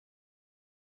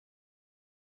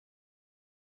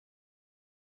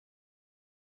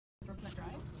that dry?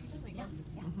 Yeah.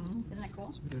 Mm-hmm. Isn't that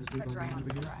cool? So we got Dry on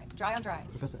dry. Dry on dry.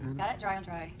 Professor Anna. Got it? Dry on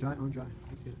dry. Dry on dry.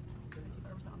 Let's get it.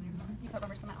 You put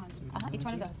rubber cement on. Each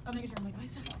one of those. Oh, make sure I'm like,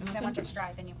 and then once it's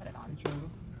dry, then you put it on. Triangle.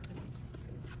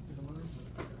 Here's a line.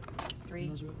 3.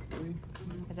 Measure it. 3.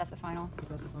 Because that's the final. Because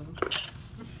that's the final.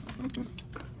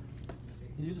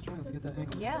 You use a triangle to get that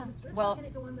angle. Yeah. Well, Can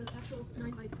it go on the actual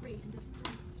 9x3 and just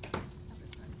place the strips after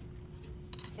it's done?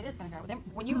 it is going to go. Then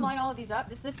when you line all of these up,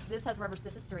 this has rubber.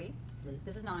 This is 3. Right.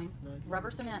 This is 9. 9. Rubber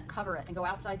cement, cover it and go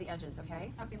outside the edges.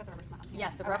 Okay. Oh, so you put the rubber cement on.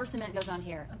 Yes, the rubber cement goes on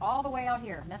here, all the way out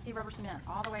here. Messy rubber cement,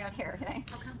 all the way out here. Okay.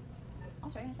 How come?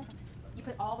 I'll show you in a second. You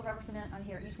put all the rubber cement on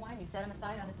here, each one. You set them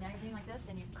aside on this magazine like this,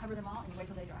 and you cover them all, and you wait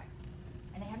till they dry.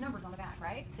 And they have numbers on the back,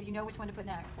 right? So you know which one to put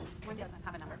next. One doesn't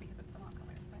have a number because it's the wrong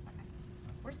color. But it's okay.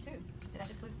 Where's 2? Did I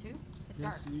just lose 2? It's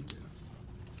Yes, dark. you do.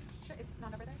 Sure, it's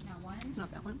not over there. Now 1. It's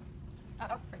not that one. Oh,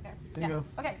 right there. There you go.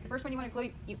 Okay, the first one you want to glue,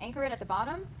 you anchor it at the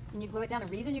bottom, and you glue it down. The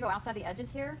reason you go outside the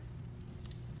edges here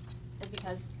is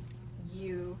because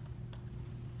you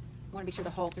want to be sure the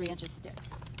whole 3 inches sticks.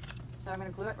 So I'm going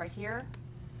to glue it right here,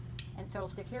 and so it'll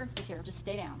stick here and stick here. Just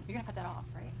stay down. You're going to cut that off,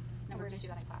 right? No, we're going to do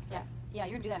that in class. Yeah, Right? yeah,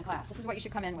 you're going to do that in class. This is what you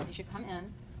should come in with. You should come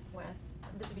in with,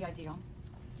 this would be ideal.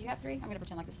 Do you have 3? I'm going to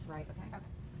pretend like this is right, okay?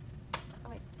 Okay. Oh,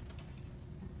 wait.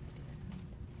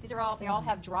 These are all, they all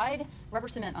have dried rubber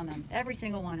cement on them, every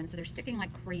single one, and so they're sticking like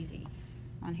crazy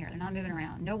on here. They're not moving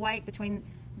around. No white between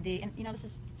the, and you know, this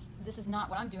is not,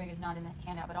 what I'm doing is not in the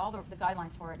handout, but all the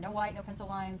guidelines for it. No white, no pencil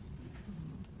lines.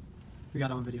 We got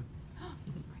it on video.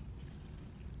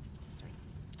 This is 3.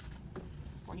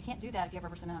 This is 4. And you can't do that if you have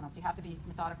rubber cement on them, so you have to be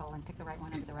methodical and pick the right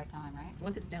one up at the right time, right?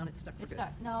 Once it's down, it's stuck. It's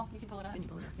stuck. No, you can pull it up. Can you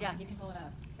pull it up? Yeah, you can pull it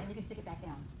up. And you can stick it back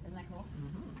down. Isn't that cool?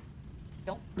 Mm-hmm.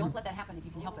 Don't let that happen if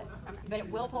you can help it. But it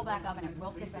will pull back up and it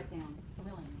will stick back down. It's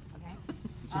thrilling, okay?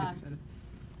 She gets excited.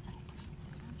 Okay, is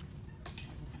this one?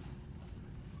 Or is this one next?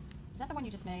 Is that the one you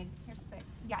just made? Here's 6.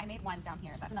 Yeah, I made one down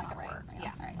here. That's It's not gonna right. work.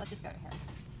 Yeah. All right, let's just go to here.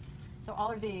 So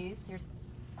all of these, here's,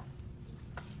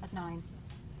 that's 9.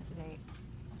 This is 8.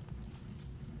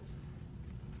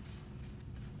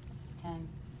 This is 10.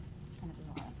 And this is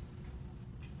 11.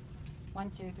 1,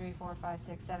 2, 3, 4, 5,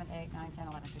 6, 7, 8, 9, 10,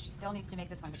 11. So she still needs to make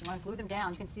this one, but you want to glue them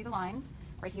down. You can see the lines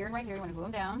right here and right here. You want to glue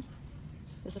them down.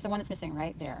 This is the one that's missing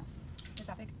right there. Is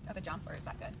that big of a jump or is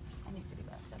that good? It needs to be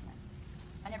less, doesn't it?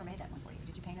 I never made that one for you.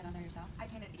 Did you paint it on there yourself? I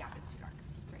painted it. Yeah, but it's too dark.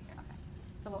 It's right here. Okay.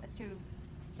 So well, it's too,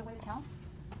 the way to tell?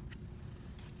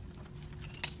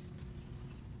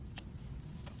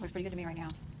 Looks pretty good to me right now.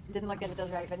 Didn't look good with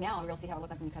those right, but now we'll see how it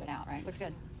looks like when you cut it out, right? Looks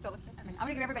good. So it looks good. I'm going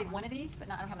to give everybody one of these, but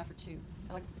not, I don't have enough for 2.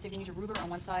 So you can use your ruler on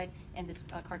one side and this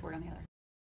cardboard on the other.